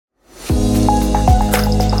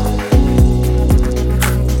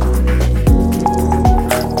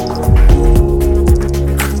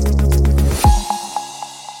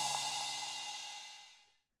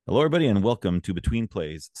Hello, everybody, and welcome to Between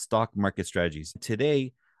Plays Stock Market Strategies.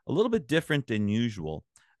 Today, a little bit different than usual.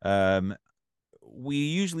 Um, we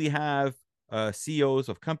usually have CEOs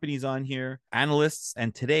of companies on here, analysts,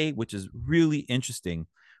 and today, which is really interesting,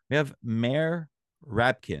 we have Meir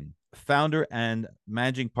Rabkin, founder and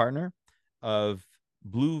managing partner of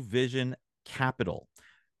Blue Vision Capital.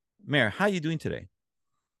 Meir, how are you doing today?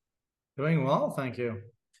 Doing well, thank you.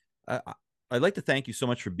 Uh, I'd like to thank you so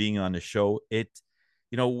much for being on the show.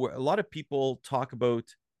 A lot of people talk about,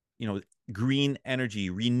 you know, green energy,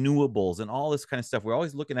 renewables, and all this kind of stuff. We're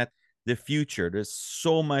always looking at the future. There's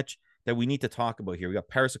so much that we need to talk about here. We got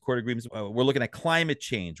Paris Accord agreements. We're looking at climate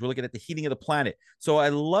change. We're looking at the heating of the planet. So I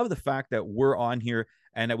love the fact that we're on here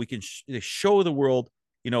and that we can show the world,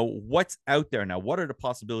 what's out there now. What are the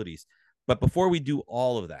possibilities? But before we do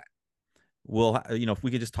all of that, if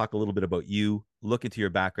we could just talk a little bit about you, look into your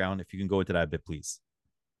background, if you can go into that a bit, please.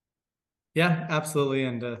 Yeah, absolutely.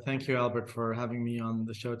 And thank you, Albert, for having me on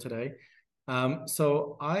the show today.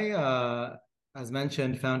 So I, as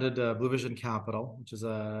mentioned, founded Blue Vision Capital, which is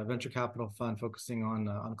a venture capital fund focusing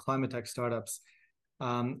on climate tech startups,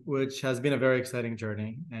 which has been a very exciting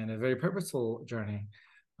journey and a very purposeful journey.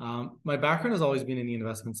 My background has always been in the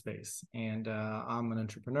investment space, and I'm an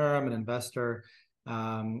entrepreneur, I'm an investor.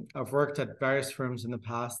 I've worked at various firms in the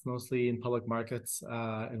past, mostly in public markets,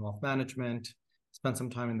 in wealth management, spent some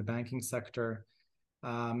time in the banking sector,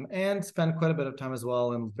 and spent quite a bit of time as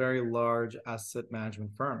well in very large asset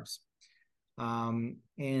management firms. And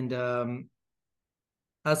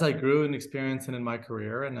as I grew in experience and in my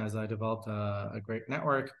career, and as I developed a great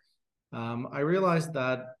network, I realized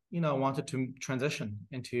that I wanted to transition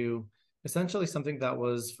into essentially something that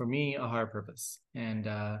was for me a higher purpose. And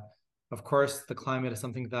of course, the climate is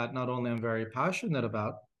something that not only I'm very passionate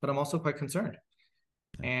about, but I'm also quite concerned.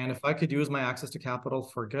 And if I could use my access to capital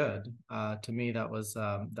for good, to me that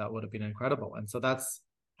would have been incredible. And so that's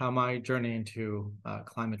how my journey into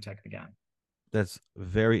climate tech began. That's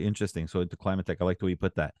very interesting. So the climate tech, I like the way you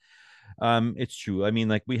put that. It's true. I mean,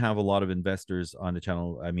 like we have a lot of investors on the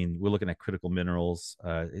channel. I mean, we're looking at critical minerals.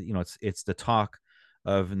 It's the talk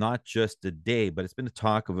of not just a day, but it's been the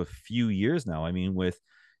talk of a few years now. I mean, with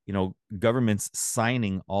governments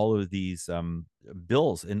signing all of these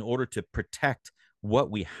bills in order to protect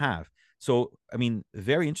what we have. So, I mean,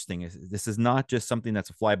 very interesting. This is not just something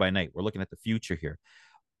that's a fly by night. We're looking at the future here.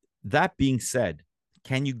 That being said,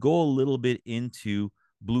 can you go a little bit into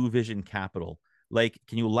Blue Vision Capital? Like,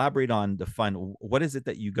 can you elaborate on the fund? What is it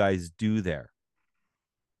that you guys do there?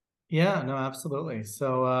 Yeah, no, absolutely.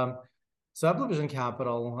 So at Blue Vision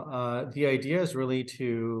Capital, the idea is really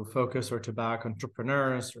to focus or to back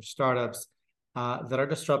entrepreneurs or startups that are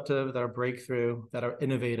disruptive, that are breakthrough, that are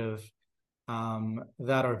innovative,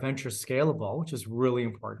 that are venture scalable, which is really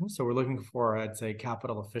important. So we're looking for, I'd say,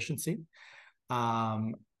 capital efficiency,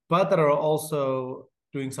 um, but that are also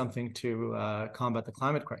doing something to combat the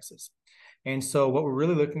climate crisis. And so what we're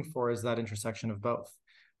really looking for is that intersection of both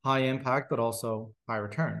high impact, but also high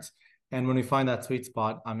returns. And when we find that sweet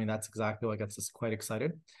spot, I mean, that's exactly what gets us quite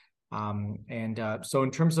excited. So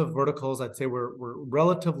in terms of verticals, I'd say we're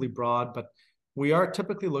relatively broad, but we are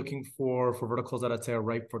typically looking for verticals that I'd say are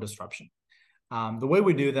ripe for disruption. The way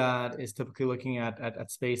we do that is typically looking at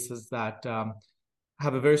spaces that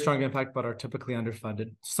have a very strong impact, but are typically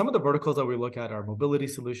underfunded. Some of the verticals that we look at are mobility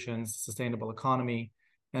solutions, sustainable economy,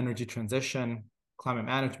 energy transition, climate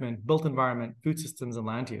management, built environment, food systems, and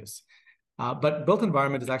land use. But built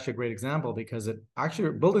environment is actually a great example because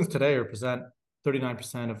buildings today represent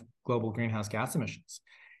 39% of global greenhouse gas emissions.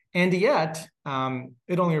 And yet,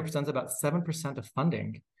 it only represents about 7% of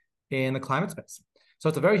funding in the climate space. So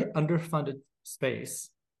it's a very underfunded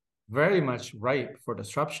space, very much ripe for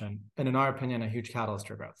disruption, and in our opinion, a huge catalyst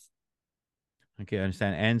for growth. Okay, I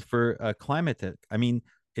understand. And for climate tech, I mean,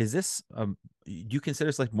 is this you consider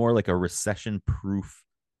this like more like a recession-proof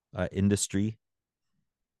industry?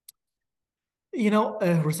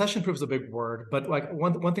 Recession-proof is a big word, but like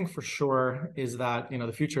one thing for sure is that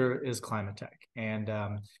the future is climate tech, and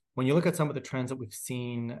when you look at some of the trends that we've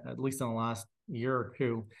seen, at least in the last year or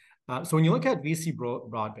two, so when you look at VC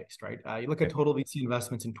broad-based, right? You look at Okay. total VC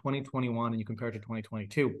investments in 2021 and you compare it to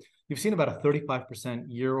 2022, you've seen about a 35%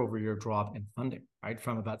 year-over-year drop in funding, right?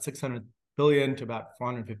 From about 600 billion to about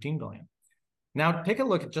 415 billion. Now, take a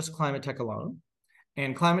look at just climate tech alone.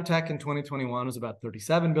 And climate tech in 2021 was about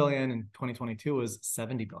 37 billion, and 2022 was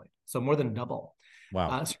 70 billion. So more than double.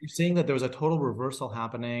 Wow. So you're seeing that there was a total reversal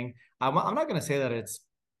happening. I'm not going to say that it's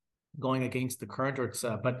going against the current, or it's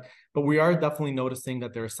but we are definitely noticing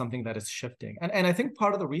that there is something that is shifting. And I think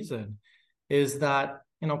part of the reason is that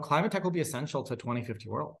climate tech will be essential to 2050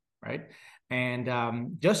 world, right?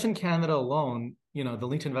 And just in Canada alone, they'll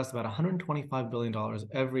need to invest about $125 billion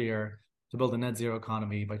every year to build a net zero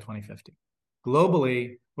economy by 2050.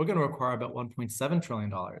 Globally, we're going to require about $1.7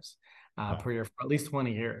 trillion Wow. per year for at least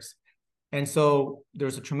 20 years. And so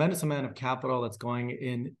there's a tremendous amount of capital that's going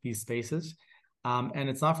in these spaces. And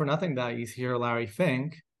it's not for nothing that you hear Larry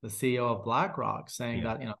Fink, the CEO of BlackRock, saying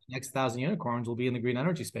Yeah, that the next 1,000 unicorns will be in the green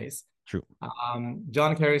energy space. true.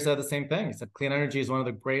 John Kerry said the same thing. He said clean energy is one of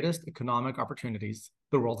the greatest economic opportunities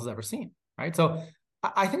the world has ever seen. Right. So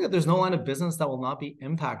I think that there's no line of business that will not be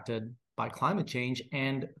impacted by climate change,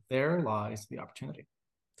 and there lies the opportunity.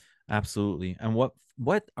 Absolutely. And what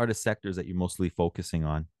are the sectors that you're mostly focusing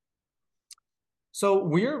on? So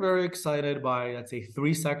we're very excited by, let's say,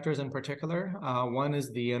 three sectors in particular. One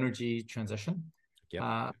is the energy transition. Yep.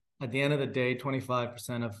 Uh, at the end of the day,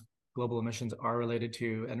 25% of global emissions are related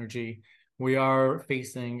to energy. We are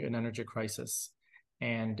facing an energy crisis,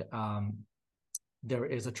 and there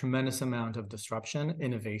is a tremendous amount of disruption,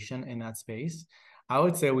 innovation in that space. I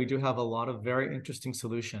would say we do have a lot of very interesting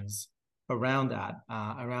solutions around that,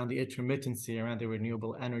 around the intermittency, around the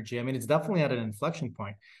renewable energy. I mean, it's definitely at an inflection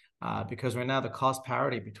point because right now the cost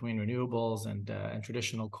parity between renewables and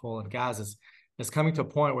traditional coal and gas is coming to a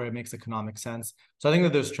point where it makes economic sense. So I think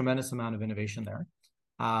that there's a tremendous amount of innovation there.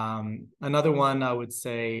 Another one I would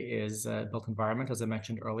say is built environment, as I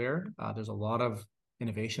mentioned earlier. There's a lot of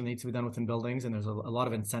innovation that needs to be done within buildings, and there's a lot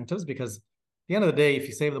of incentives because at the end of the day, if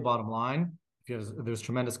you save the bottom line, if there's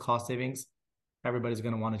tremendous cost savings, everybody's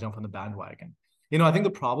going to want to jump on the bandwagon. I think the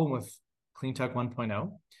problem with Clean Tech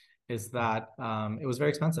 1.0 is that it was very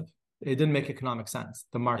expensive. It didn't make economic sense.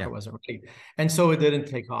 The Yeah. market wasn't ready. And so it didn't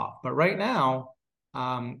take off. But right now,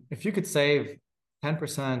 if you could save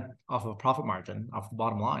 10% off of a profit margin, off the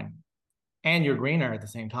bottom line, and you're greener at the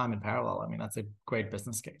same time in parallel, I mean, that's a great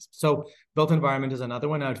business case. So built environment is another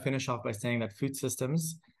one. I would finish off by saying that food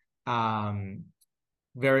systems,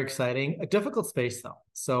 very exciting. A difficult space though.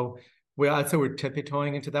 So I'd say we're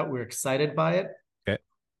tiptoeing into that. We're excited by it. Okay.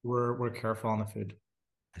 We're careful on the food.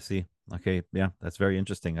 I see. Okay. Yeah, that's very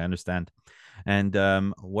interesting. I understand. And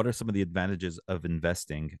what are some of the advantages of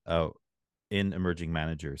investing in emerging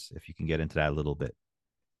managers, if you can get into that a little bit?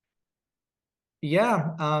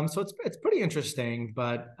 Yeah. So it's pretty interesting,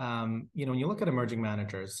 but when you look at emerging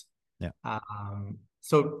managers, Yeah.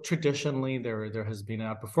 so traditionally there has been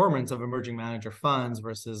a outperformance of emerging manager funds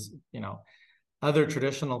versus other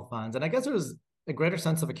traditional funds, and I guess there's a greater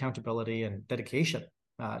sense of accountability and dedication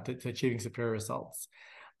to achieving superior results.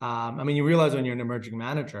 I mean, you realize when you're an emerging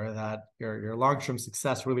manager that your long-term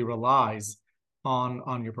success really relies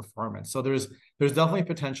on your performance. So there's definitely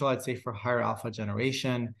potential, I'd say, for higher alpha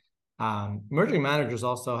generation. Emerging managers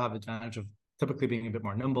also have the advantage of typically being a bit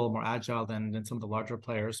more nimble, more agile than some of the larger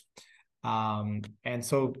players. And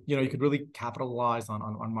so, you could really capitalize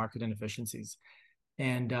on market inefficiencies.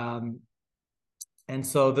 And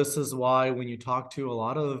so this is why when you talk to a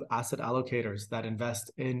lot of asset allocators that invest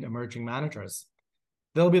in emerging managers,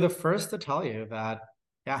 they'll be the first to tell you that,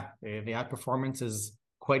 yeah, the outperformance is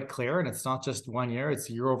quite clear. And it's not just 1 year, it's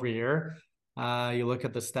year over year. You look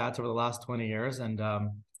at the stats over the last 20 years and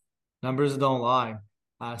numbers don't lie.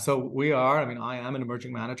 I mean, I am an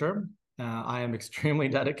emerging manager. I am extremely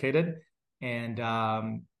dedicated and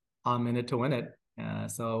I'm in it to win it.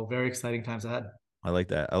 So very exciting times ahead. I like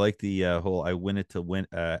that. I like the whole I win it to win.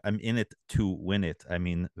 I'm in it to win it. I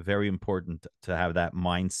mean, very important to have that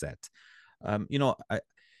mindset. Now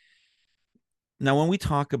when we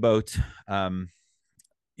talk about,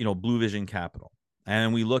 Blue Vision Capital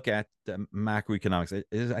and we look at the macroeconomics,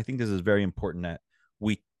 I think this is very important that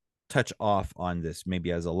we touch off on this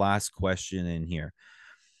maybe as a last question in here.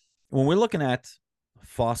 When we're looking at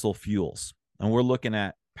fossil fuels and we're looking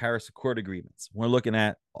at Paris Accord agreements, we're looking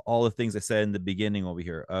at all the things I said in the beginning over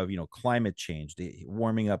here of climate change, the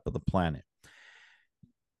warming up of the planet.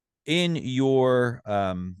 In your,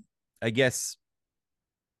 I guess,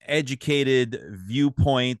 educated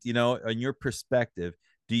viewpoint, on your perspective,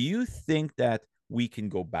 do you think that we can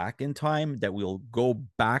go back in time, that we'll go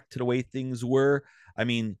back to the way things were? I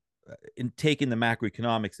mean, in taking the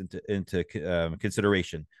macroeconomics into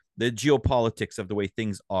consideration, the geopolitics of the way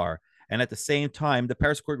things are, and at the same time, the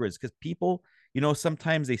Paris Accord agreements, because people,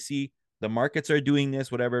 sometimes they see the markets are doing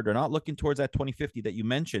this, whatever. They're not looking towards that 2050 that you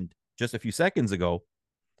mentioned just a few seconds ago.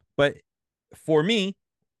 But for me,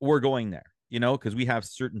 we're going there, because we have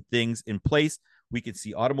certain things in place. We can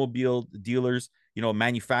see automobile dealers,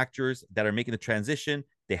 manufacturers that are making the transition.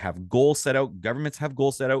 They have goals set out. Governments have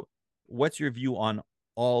goals set out. What's your view on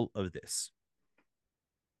all of this?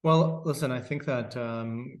 Well, listen, I think that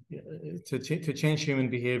to change human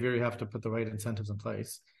behavior, you have to put the right incentives in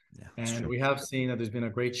place. Yeah, that's And true. we have seen that there's been a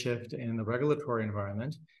great shift in the regulatory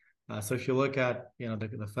environment. So if you look at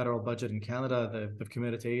the federal budget in Canada, they've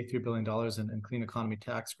committed to $83 billion in clean economy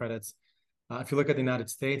tax credits. If you look at the United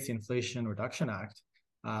States, the Inflation Reduction Act,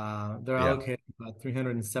 they're Yeah. allocating about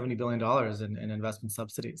 $370 billion in investment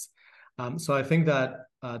subsidies. So I think that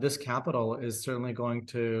this capital is certainly going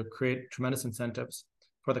to create tremendous incentives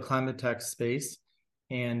for the climate tech space.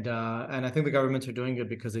 And I think the governments are doing it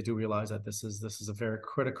because they do realize that this is a very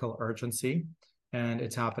critical urgency, and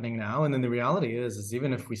it's happening now. And then the reality is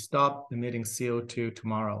even if we stop emitting CO2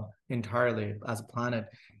 tomorrow entirely as a planet,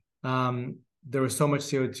 there was so much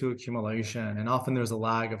CO2 accumulation, and often there's a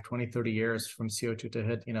lag of 20, 30 years from CO2 to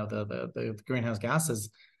hit, the greenhouse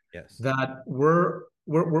gases, Yes. that we're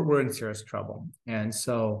in serious trouble. And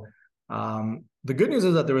so the good news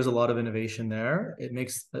is that there is a lot of innovation there. It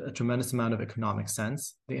makes a tremendous amount of economic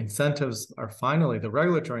sense. The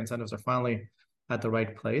regulatory incentives are finally at the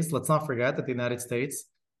right place. Let's not forget that the United States,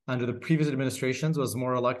 under the previous administrations, was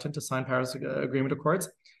more reluctant to sign Paris Agreement accords.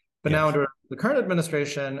 But now Yes. under the current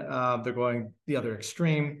administration, they're going the other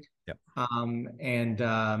extreme. Yep. And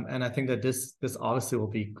I think that this obviously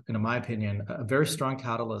will be, in my opinion, a very strong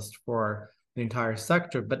catalyst for the entire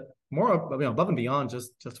sector, but more above and beyond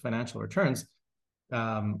just financial returns.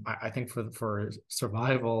 I think for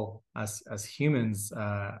survival as humans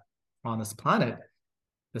on this planet,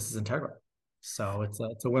 this is integral. So it's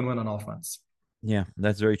a win-win on all fronts. Yeah,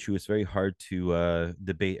 that's very true. It's very hard to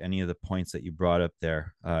debate any of the points that you brought up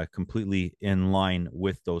there. Completely in line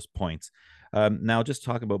with those points. Now, just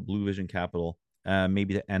talk about Blue Vision Capital.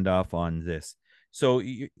 Maybe to end off on this. So,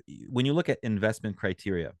 when you look at investment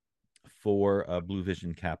criteria for Blue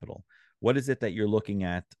Vision Capital, what is it that you're looking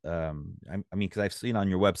at? I mean, because I've seen on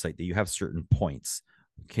your website that you have certain points.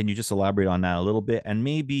 Can you just elaborate on that a little bit, and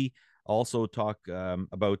maybe also talk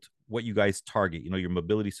about what you guys target? Your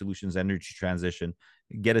mobility solutions, energy transition.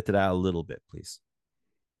 Get it to that a little bit, please.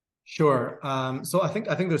 Sure. So I think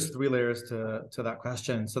there's three layers to that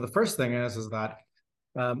question. So the first thing is that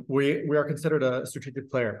we are considered a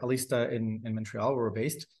strategic player, at least in Montreal, where we're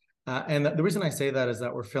based. And the reason I say that is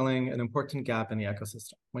that we're filling an important gap in the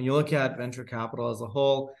ecosystem. When you look at venture capital as a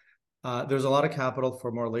whole, there's a lot of capital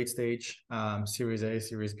for more late stage, Series A,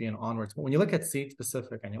 Series B, and onwards. But when you look at seed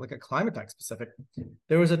specific and you look at climate tech specific,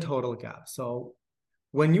 there is a total gap. So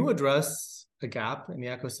when you address a gap in the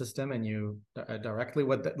ecosystem and you directly,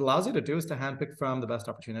 what that allows you to do is to handpick from the best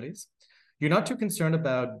opportunities. You're not too concerned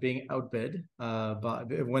about being outbid, but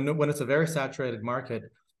when it's a very saturated market,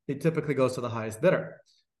 it typically goes to the highest bidder.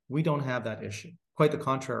 We don't have that issue. Quite the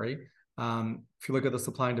contrary. If you look at the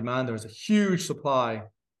supply and demand, there's a huge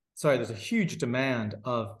demand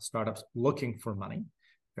of startups looking for money.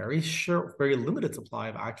 Very limited supply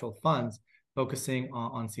of actual funds focusing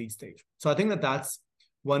on seed stage. So I think that's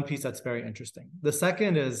one piece that's very interesting. The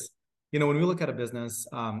second is, when we look at a business,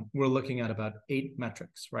 we're looking at about 8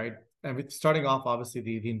 metrics, right? And starting off, obviously,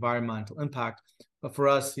 the environmental impact. But for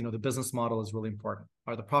us, the business model is really important.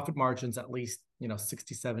 Are the profit margins at least,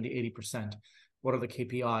 60, 70, 80%? What are the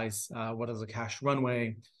KPIs? What is the cash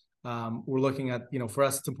runway? We're looking at, for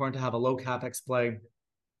us, it's important to have a low CapEx play.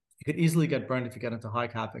 You could easily get burned if you get into high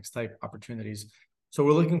CapEx type opportunities. So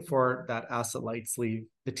we're looking for that asset light sleeve.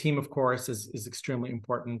 The team, of course, is extremely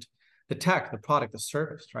important. The tech, the product, the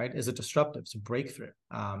service, right? Is it disruptive? It's a breakthrough.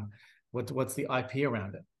 What's the IP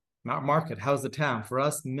around it? Market, how's the TAM? For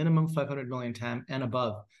us, minimum 500 million TAM and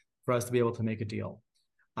above for us to be able to make a deal.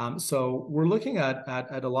 So we're looking at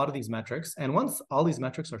a lot of these metrics. And once all these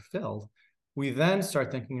metrics are filled, we then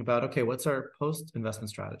start thinking about, okay, what's our post-investment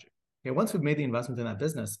strategy? Okay, once we've made the investment in that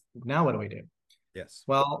business, now what do we do? Yes.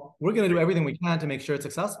 Well, we're going to do everything we can to make sure it's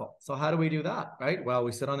successful. So how do we do that, right? Well,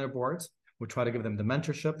 we sit on their boards. We try to give them the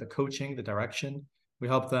mentorship, the coaching, the direction. We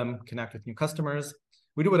help them connect with new customers.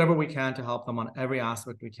 We do whatever we can to help them on every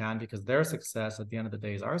aspect we can, because their success at the end of the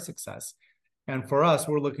day is our success. And for us,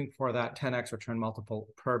 we're looking for that 10x return multiple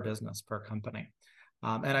per business, per company.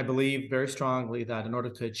 And I believe very strongly that in order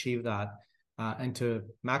to achieve that and to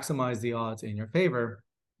maximize the odds in your favor,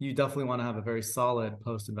 you definitely want to have a very solid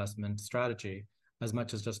post-investment strategy as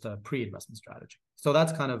much as just a pre-investment strategy. So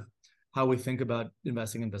that's kind of how we think about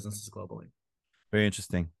investing in businesses globally. Very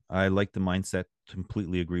interesting. I like the mindset.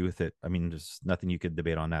 Completely agree with it. I mean, there's nothing you could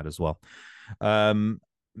debate on that as well.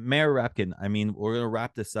 Mayor Rapkin, I mean, we're going to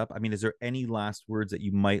wrap this up. I mean, is there any last words that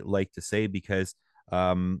you might like to say? Because,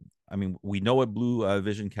 I mean, we know what Blue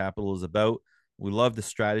Vision Capital is about. We love the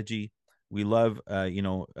strategy. We love,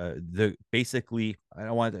 the basically, I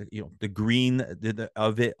don't want to, the green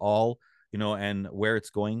of it all, and where it's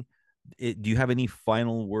going. do you have any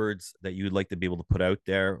final words that you would like to be able to put out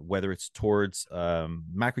there, whether it's towards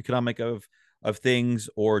macroeconomic of things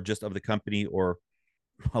or just of the company or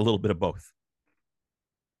a little bit of both?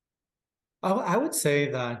 I would say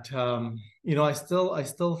that I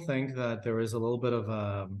still think that there is a little bit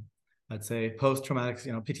of I'd say post-traumatic,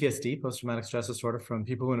 PTSD, post-traumatic stress disorder from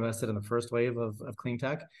people who invested in the first wave of clean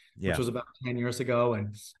tech, which Yeah. was about 10 years ago.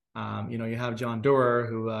 And you have John Doerr,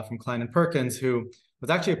 who from Klein and Perkins, who was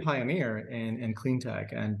actually a pioneer in clean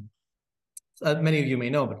tech. And many of you may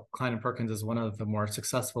know, but Klein and Perkins is one of the more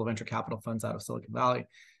successful venture capital funds out of Silicon Valley.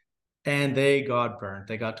 And they got burnt.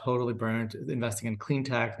 They got totally burnt investing in clean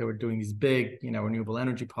tech. They were doing these big, renewable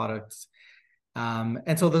energy products.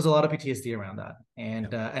 And so there's a lot of PTSD around that. And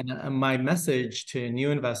Yep. My message to new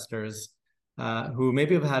investors who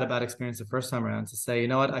maybe have had a bad experience the first time around to say, you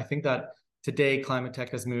know what, I think that today climate tech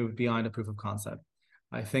has moved beyond a proof of concept.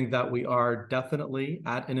 I think that we are definitely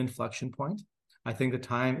at an inflection point. I think the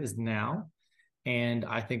time is now. And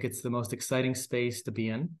I think it's the most exciting space to be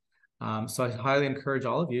in. So I highly encourage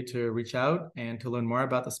all of you to reach out and to learn more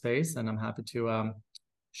about the space. And I'm happy to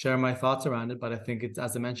share my thoughts around it. But I think it's,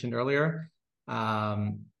 as I mentioned earlier,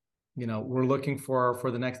 we're looking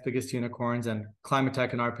for the next biggest unicorns, and climate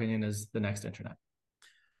tech, in our opinion, is the next internet.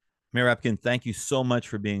 Meir Rabkin, thank you so much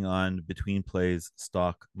for being on Between Plays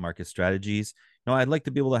Stock Market Strategies. I'd like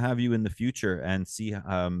to be able to have you in the future and see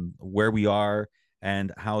where we are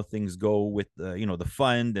and how things go with the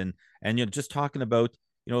fund and just talking about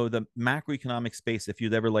the macroeconomic space. If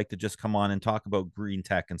you'd ever like to just come on and talk about green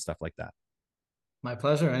tech and stuff like that. My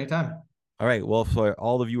pleasure. Anytime. All right. Well, for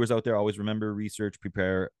all the viewers out there, always remember: research,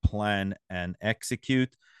 prepare, plan, and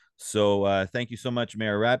execute. So thank you so much,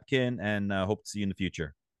 Meir Rabkin, and hope to see you in the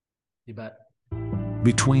future. You bet.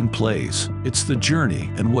 Between Plays, it's the journey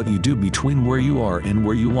and what you do between where you are and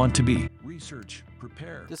where you want to be. Research,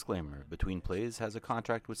 prepare. Disclaimer: Between Plays has a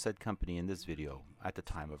contract with said company in this video at the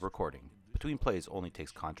time of recording. Between Plays only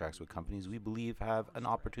takes contracts with companies we believe have an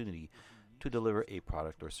opportunity to deliver a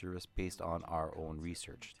product or service based on our own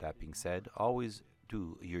research. That being said, always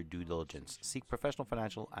do your due diligence. Seek professional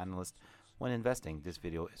financial analyst when investing. This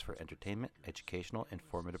video is for entertainment, educational,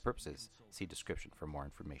 informative purposes. See description for more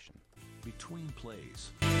information. Between Plays,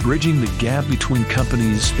 bridging the gap between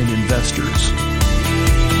companies and investors.